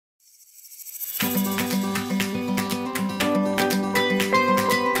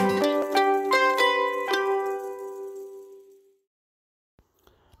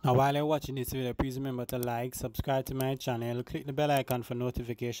And while you're watching this video, please remember to like, subscribe to my channel, click the bell icon for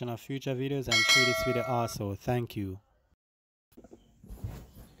notification of future videos, and share this video also. Thank you.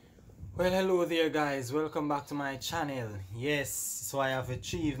 Well, hello there guys, welcome back to my channel. Yes, so I have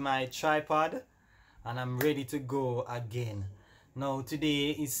achieved my tripod and I'm ready to go again. Now today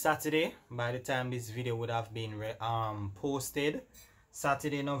is Saturday. By the time this video would have been posted,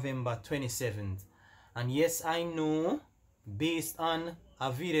 Saturday, November 27th. And yes, I know, based on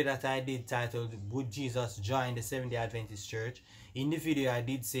a video that I did titled "Would Jesus Join the Seventh-day Adventist Church?" in the video I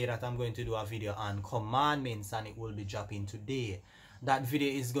did say that I'm going to do a video on commandments, and it will be dropping today. That video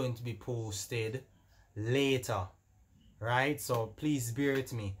is going to be posted later, right? So please bear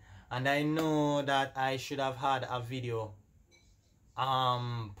with me. And I know that I should have had a video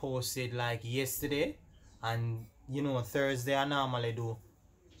posted like yesterday, and you know, Thursday I normally do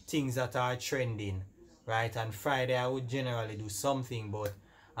things that are trending, right? And Friday I would generally do something, but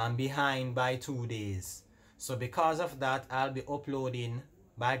I'm behind by 2 days. So because of that, I'll be uploading,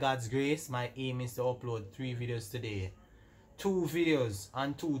 by God's grace, my aim is to upload 3 videos today. 2 videos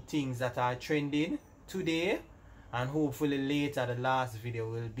on 2 things that are trending today, and hopefully later the last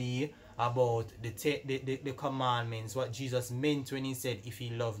video will be about the commandments, what Jesus meant when he said, "If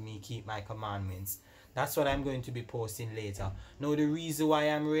you love me, keep my commandments." That's what I'm going to be posting later. Now the reason why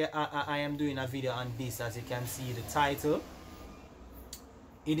I am doing a video on this, as you can see the title,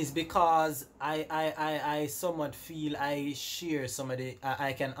 it is because I somewhat feel I share some of the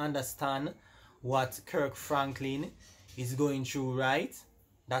I can understand what Kirk Franklin is going through, right?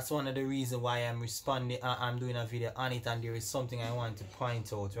 That's one of the reasons why I'm doing a video on it, and there is something I want to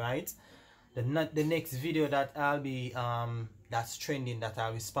point out, right? The next video that I'll be that's trending, that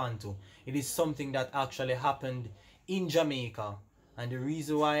I'll respond to, it is something that actually happened in Jamaica, and the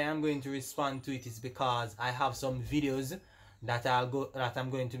reason why I'm going to respond to it is because I have some videos that I'm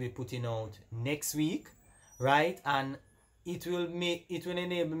going to be putting out next week, right? And it will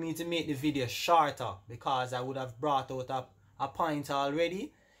enable me to make the video shorter, because I would have brought out a point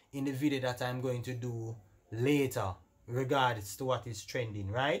already in the video that I'm going to do later, regardless to what is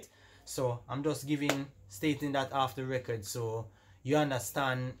trending, right? So I'm just stating that off the record, so you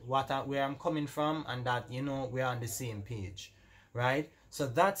understand where I'm coming from, and that, you know, we're on the same page, right? So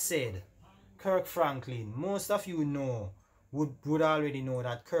that said, Kirk Franklin, most of you know, would already know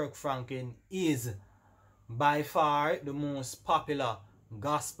that Kirk Franklin is by far the most popular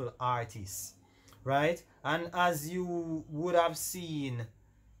gospel artist, right? And as you would have seen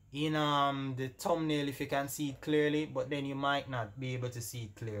in the thumbnail, if you can see it clearly, but then you might not be able to see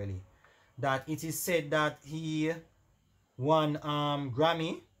it clearly, that it is said that he won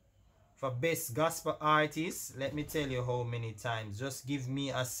Grammy for Best Gospel Artist. Let me tell you how many times. Just give me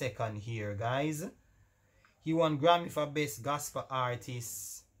a second here, guys. He won Grammy for Best Gospel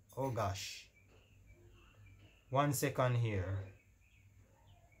Artist. Oh gosh. 1 second here.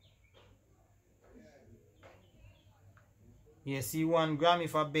 Yes, he won Grammy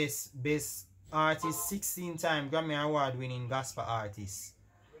for Best Artist 16 times. Grammy Award winning Gospel Artist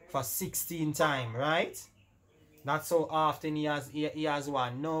for 16 times, right? That's how often he has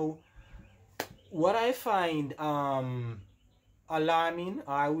won. Now, what I find alarming,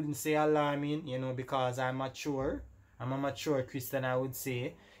 or I wouldn't say alarming, you know, because I'm a mature Christian, I would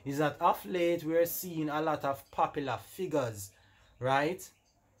say, is that of late we're seeing a lot of popular figures, right,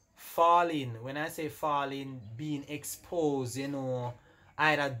 falling. When I say falling, being exposed, you know,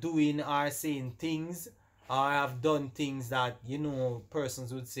 either doing or saying things, or have done things that, you know,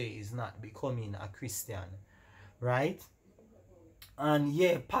 persons would say is not becoming a Christian, right? And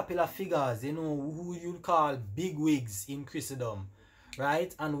yeah, popular figures, you know, who you'd call bigwigs in Christendom,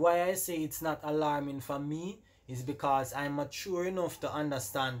 right? And why I say it's not alarming for me is because I'm mature enough to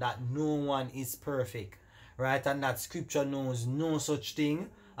understand that no one is perfect, right? And that scripture knows no such thing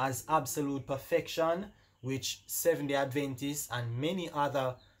as absolute perfection, which Seventh-day Adventists and many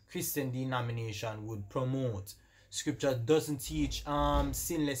other Christian denominations would promote. Scripture doesn't teach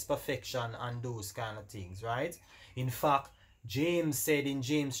sinless perfection and those kind of things, right? In fact, James said in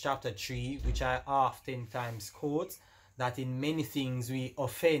James chapter 3, which I oftentimes quote, that in many things we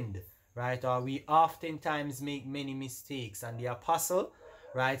offend, right? Or we oftentimes make many mistakes. And the apostle,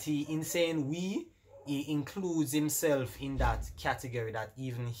 right, in saying he includes himself in that category, that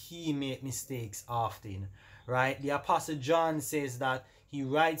even he made mistakes often, right? The apostle John says that he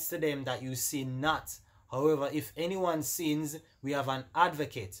writes to them that you sin not. However, if anyone sins, we have an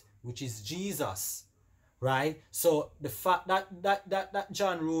advocate, which is Jesus, right? So the fact that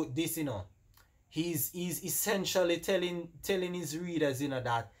John wrote this, you know, he's essentially telling his readers, you know,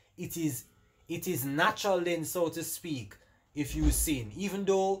 that it is natural then, so to speak, if you sin. Even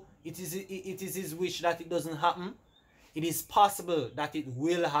though it is his wish that it doesn't happen, it is possible that it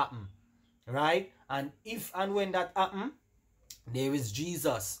will happen, right? And if and when that happens, there is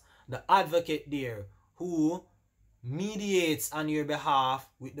Jesus, the advocate there, who mediates on your behalf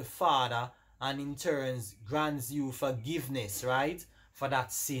with the Father, and in turns grants you forgiveness, right, for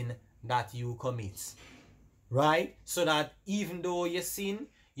that sin that you commit, right? So that even though you sin,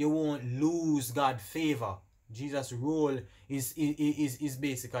 you won't lose God's favor. Jesus' role is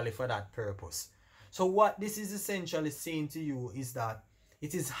basically for that purpose. So what this is essentially saying to you is that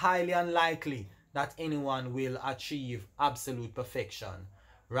it is highly unlikely that anyone will achieve absolute perfection,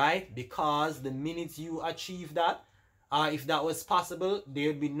 right? Because the minute you achieve that, if that was possible, there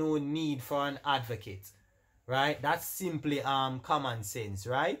would be no need for an advocate, right? That's simply common sense,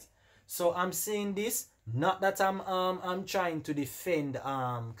 right? So I'm saying this not that I'm trying to defend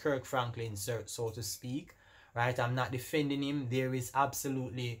Kirk Franklin, so to speak, right? I'm not defending him. There is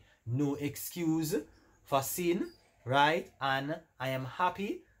absolutely no excuse for sin, right? And I am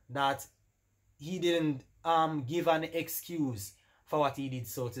happy that he didn't give an excuse for what he did,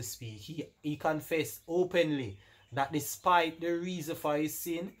 so to speak. He confessed openly that despite the reason for his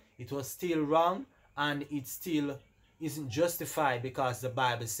sin, it was still wrong, and it still isn't justified, because the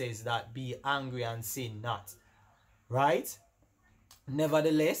Bible says that be angry and sin not, right?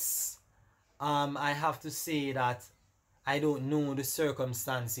 Nevertheless, I have to say that I don't know the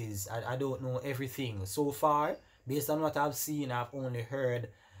circumstances. I don't know everything. So far, based on what I've seen, I've only heard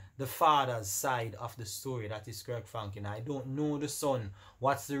the father's side of the story, that is Kirk Franklin. I don't know the son.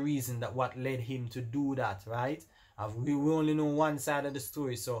 What's the reason, that what led him to do that, right? We only know one side of the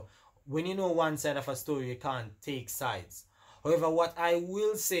story. So when you know one side of a story, you can't take sides. However, what I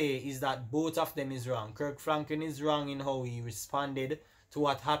will say is that both of them is wrong. Kirk Franklin is wrong in how he responded to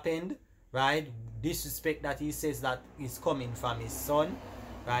what happened, right? Disrespect that he says that is coming from his son,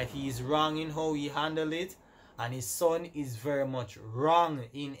 right? He is wrong in how he handled it, and his son is very much wrong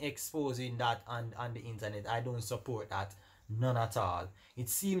in exposing that on the internet. I don't support that, none at all. It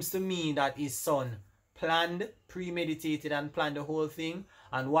seems to me that his son planned, premeditated, and planned the whole thing,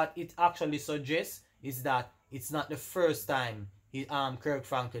 and what it actually suggests is that it's not the first time Kirk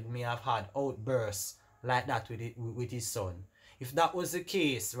Franklin may have had outbursts like that with his son. If that was the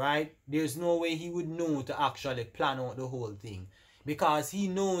case, right, there's no way he would know to actually plan out the whole thing, because he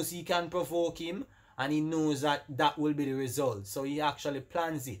knows he can provoke him, and he knows that that will be the result, so he actually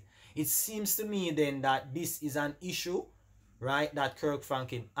plans it. It seems to me then that this is an issue, right, that Kirk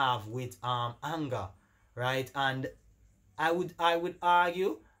Franklin have with anger, right? And I would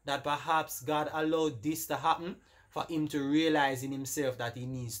argue that perhaps God allowed this to happen for him to realize in himself that he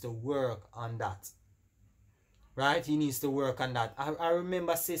needs to work on that, right? He needs to work on that. I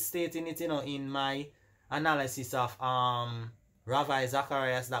remember stating it, in my analysis of Rabbi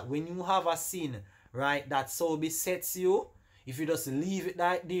Zacharias, that when you have a sin, right, that so besets you, if you just leave it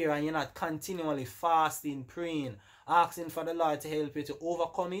right there and you're not continually fasting, praying, asking for the Lord to help you to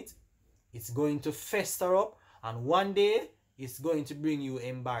overcome it, it's going to fester up, and one day it's going to bring you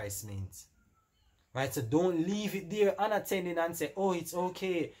embarrassment, right? So don't leave it there unattended and say, oh, it's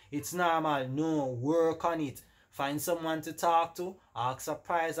okay, it's normal. No, work on it. Find someone to talk to, ask for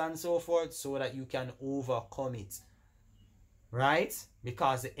prize and so forth, so that you can overcome it, right?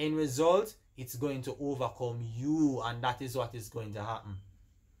 Because the end result, it's going to overcome you, and that is what is going to happen,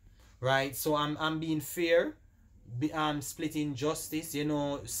 right? So I'm being fair, splitting justice,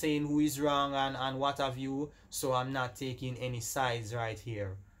 saying who is wrong and what have you. So I'm not taking any sides right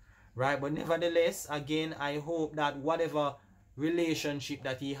here, right? But nevertheless, again, I hope that whatever relationship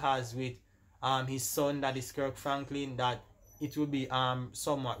that he has with his son, that is Kirk Franklin, that it will be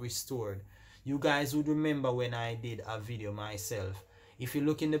somewhat restored. You guys would remember when I did a video myself. If you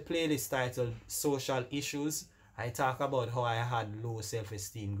look in the playlist titled Social Issues, I talk about how I had low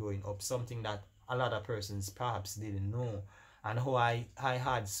self-esteem growing up, something that a lot of persons perhaps didn't know, and how I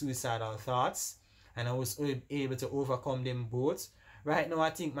had suicidal thoughts, and I was able to overcome them both. Right now, I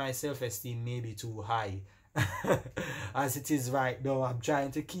think my self-esteem may be too high. As it is right now, I'm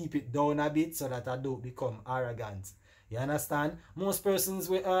trying to keep it down a bit so that I don't become arrogant. You understand? Most persons,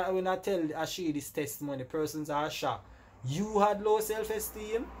 when I share this testimony, persons are shocked. You had low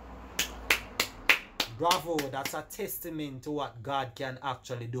self-esteem? Bravo, that's a testament to what God can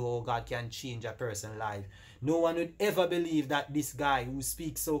actually do, or God can change a person's life. No one would ever believe that this guy who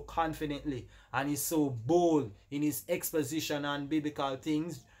speaks so confidently and is so bold in his exposition on biblical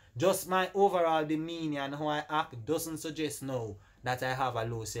things, just my overall demeanor and how I act doesn't suggest no that I have a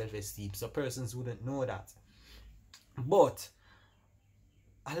low self-esteem. So persons wouldn't know that. But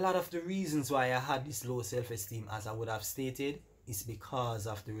a lot of the reasons why I had this low self-esteem, as I would have stated, is because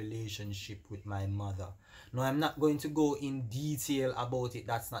of the relationship with my mother. Now, I'm not going to go in detail about it.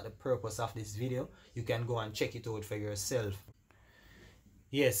 That's not the purpose of this video. You can go and check it out for yourself.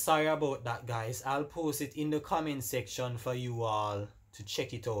 Yes, sorry about that, guys. I'll post it in the comment section for you all to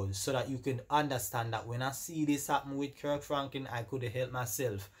check it out, so that you can understand that when I see this happen with Kirk Franklin, I could have helped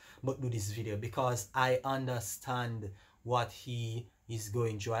myself but do this video, because I understand what he is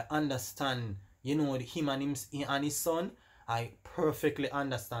going through. I understand, you know, him and his son. I perfectly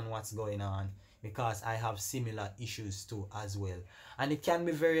understand what's going on, because I have similar issues too as well. And it can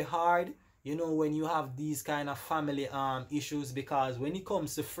be very hard, you know, when you have these kind of family issues, because when it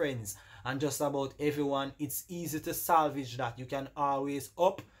comes to friends and just about everyone, it's easy to salvage that. You can always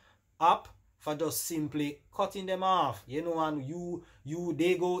up for just simply cutting them off, you know, and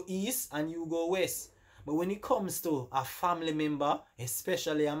they go east and you go west. But when it comes to a family member,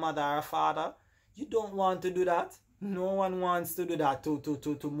 especially a mother or a father, you don't want to do that. No one wants to do that,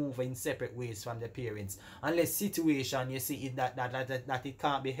 to move in separate ways from the parents. Unless situation you see it that it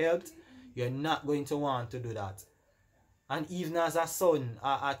can't be helped, you're not going to want to do that. And even as a son,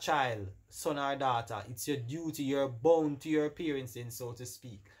 a child, son or daughter, it's your duty, you're bound to your parents, in so to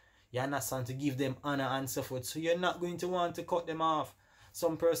speak. You understand, to give them honor and so forth. So you're not going to want to cut them off.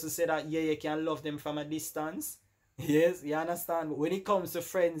 Some persons say that, yeah, you can love them from a distance. Yes, you understand. But when it comes to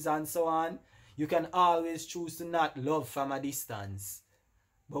friends and so on, you can always choose to not love from a distance.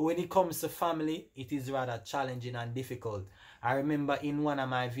 But when it comes to family, it is rather challenging and difficult. I remember in one of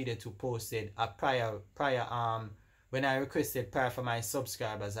my videos to posted a when I requested prayer for my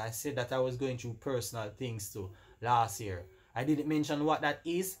subscribers, I said that I was going through personal things too last year. I didn't mention what that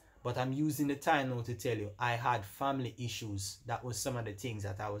is, but I'm using the time now to tell you I had family issues. That was some of the things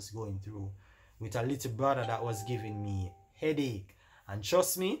that I was going through, with a little brother that was giving me headache. And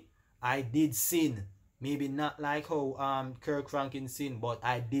trust me, I did sin. Maybe not like how Kirk Franklin sinned, but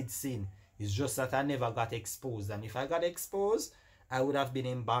I did sin. It's just that I never got exposed. And if I got exposed, I would have been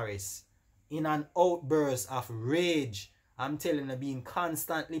embarrassed. In an outburst of rage, I'm telling you, being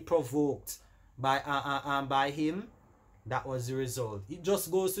constantly provoked by him, that was the result. It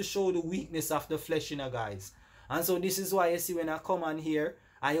just goes to show the weakness of the flesh, you know, guys. And so this is why you see when I come on here,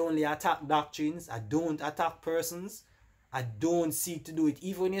 I only attack doctrines. I don't attack persons. I don't seek to do it.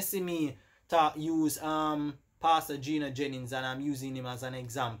 Even when you see me use Pastor Gina Jennings, and I'm using him as an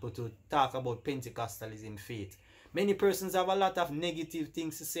example to talk about Pentecostalism faith. Many persons have a lot of negative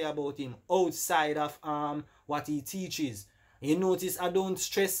things to say about him outside of what he teaches. You notice I don't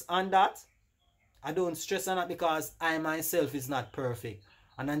stress on that. I don't stress on that because I myself is not perfect.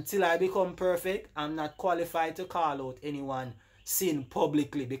 And until I become perfect, I'm not qualified to call out anyone sin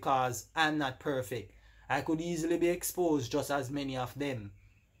publicly, because I'm not perfect. I could easily be exposed just as many of them.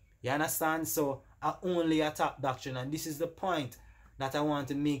 You understand? So I only attack doctrine, and this is the point that I want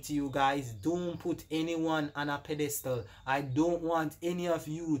to make to you guys. Don't put anyone on a pedestal. I don't want any of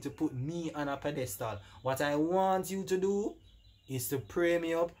you to put me on a pedestal. What I want you to do is to pray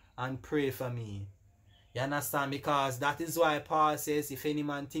me up and pray for me. You understand? Because that is why Paul says, if any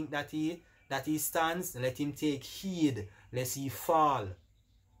man think that he stands, let him take heed lest he fall.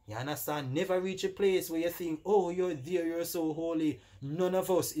 You understand? Never reach a place where you think, oh, you're there, you're so holy. None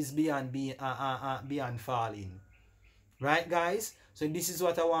of us is beyond falling. Right, guys? So this is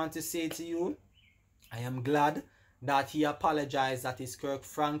what I want to say to you. I am glad that he apologized. That is Kirk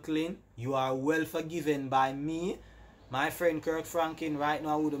Franklin. You are well forgiven by me. My friend Kirk Franklin, right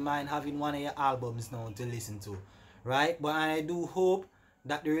now I wouldn't mind having one of your albums now to listen to. Right? But I do hope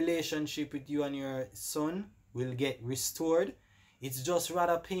that the relationship with you and your son will get restored. It's just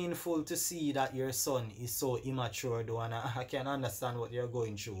rather painful to see that your son is so immature though, and I can understand what you're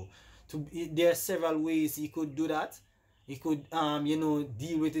going through. There are several ways he could do that. He could, you know,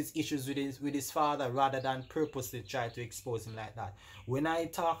 deal with his issues with his father rather than purposely try to expose him like that. When I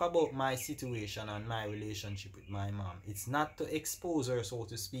talk about my situation and my relationship with my mom, it's not to expose her, so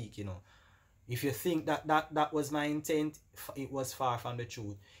to speak, you know. If you think that was my intent, it was far from the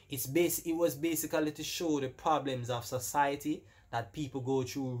truth. It was basically to show the problems of society, that people go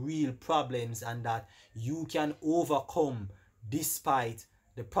through real problems and that you can overcome despite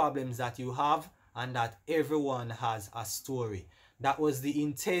the problems that you have, and that everyone has a story. That was the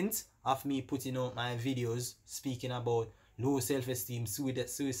intent of me putting out my videos speaking about low self-esteem,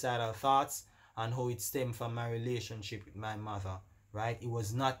 suicidal thoughts, and how it stemmed from my relationship with my mother. Right? It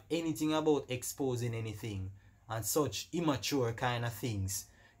was not anything about exposing anything and such immature kind of things.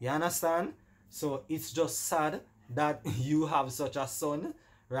 You understand? So it's just sad that you have such a son,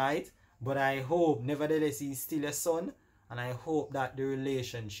 right? But I hope nevertheless he's still a son, and I hope that the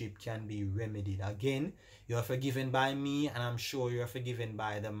relationship can be remedied. Again, you are forgiven by me, and I'm sure you are forgiven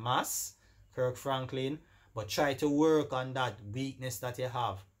by the mass, Kirk Franklin. But try to work on that weakness that you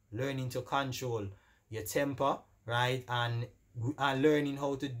have, learning to control your temper, right? And learning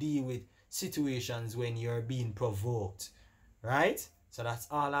how to deal with situations when you're being provoked, right? So that's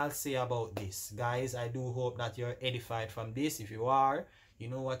all I'll say about this, guys. I do hope that you're edified from this. If you are, you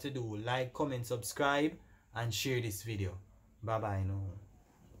know what to do. Like, comment, subscribe, and share this video. Bye bye now.